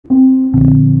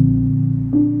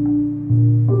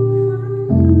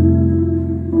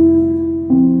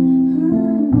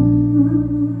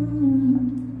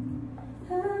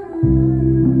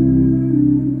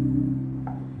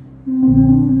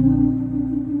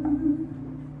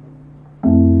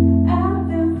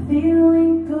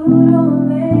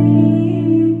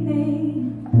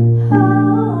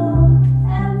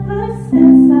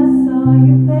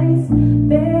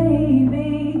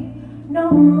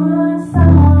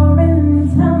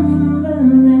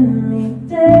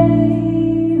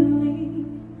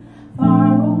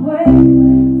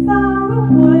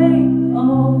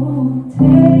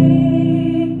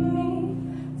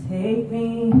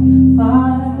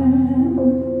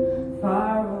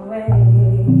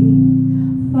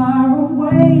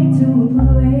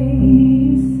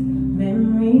place.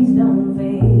 Memories don't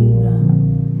fade.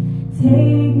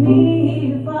 Take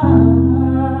me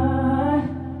far,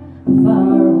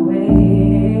 far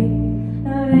away.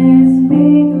 Let's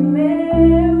make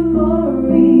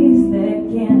memories that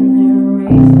can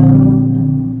erase them.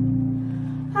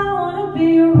 I wanna be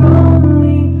your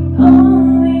only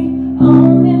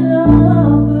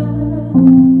lover.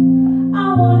 I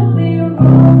wanna be your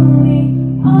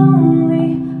only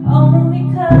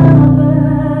cover.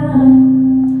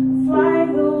 Fly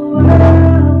the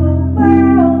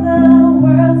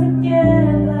world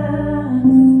together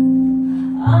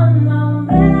on a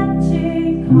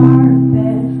magic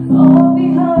carpet. Oh, we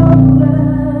hover.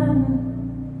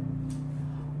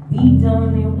 We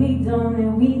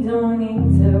don't need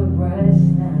to rush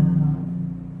now.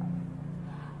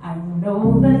 I know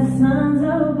the sun's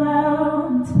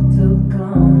about to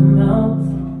come out.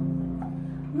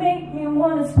 Make me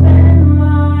wanna spend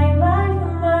my life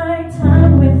and my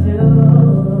time with you.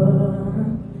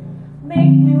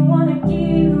 Make me wanna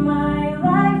give my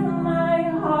life and my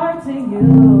heart to you.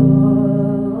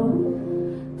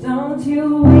 Don't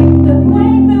you wake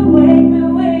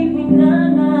me, nah,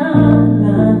 nah,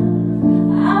 nah.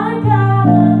 I got a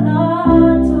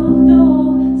lot to do,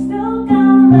 still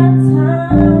got my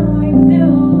time with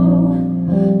you.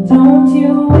 Don't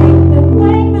you wake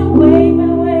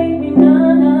me,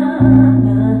 nah, nah,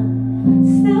 nah.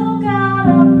 Still got a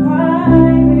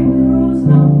private cruise,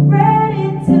 not ready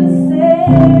to say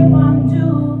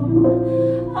bonjour.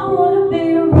 I wanna be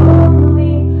your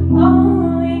only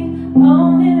lover.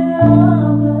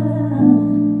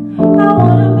 I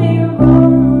wanna be your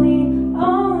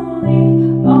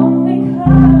only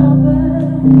cover.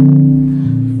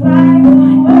 Fly the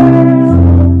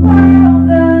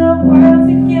world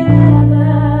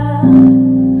together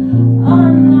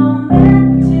on a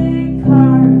magic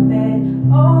carpet.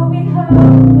 Oh, we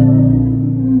hover.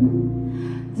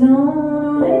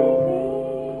 Don't wake me,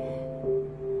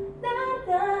 nah,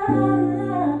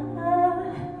 nah, nah.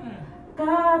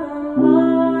 Got a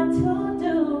lot to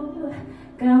do,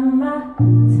 got my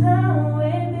time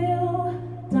with you.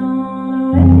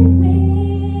 Don't wake me,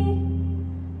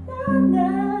 nah,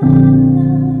 nah,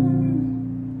 nah.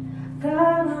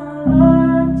 Got a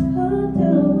lot to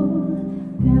do,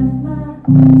 got my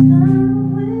time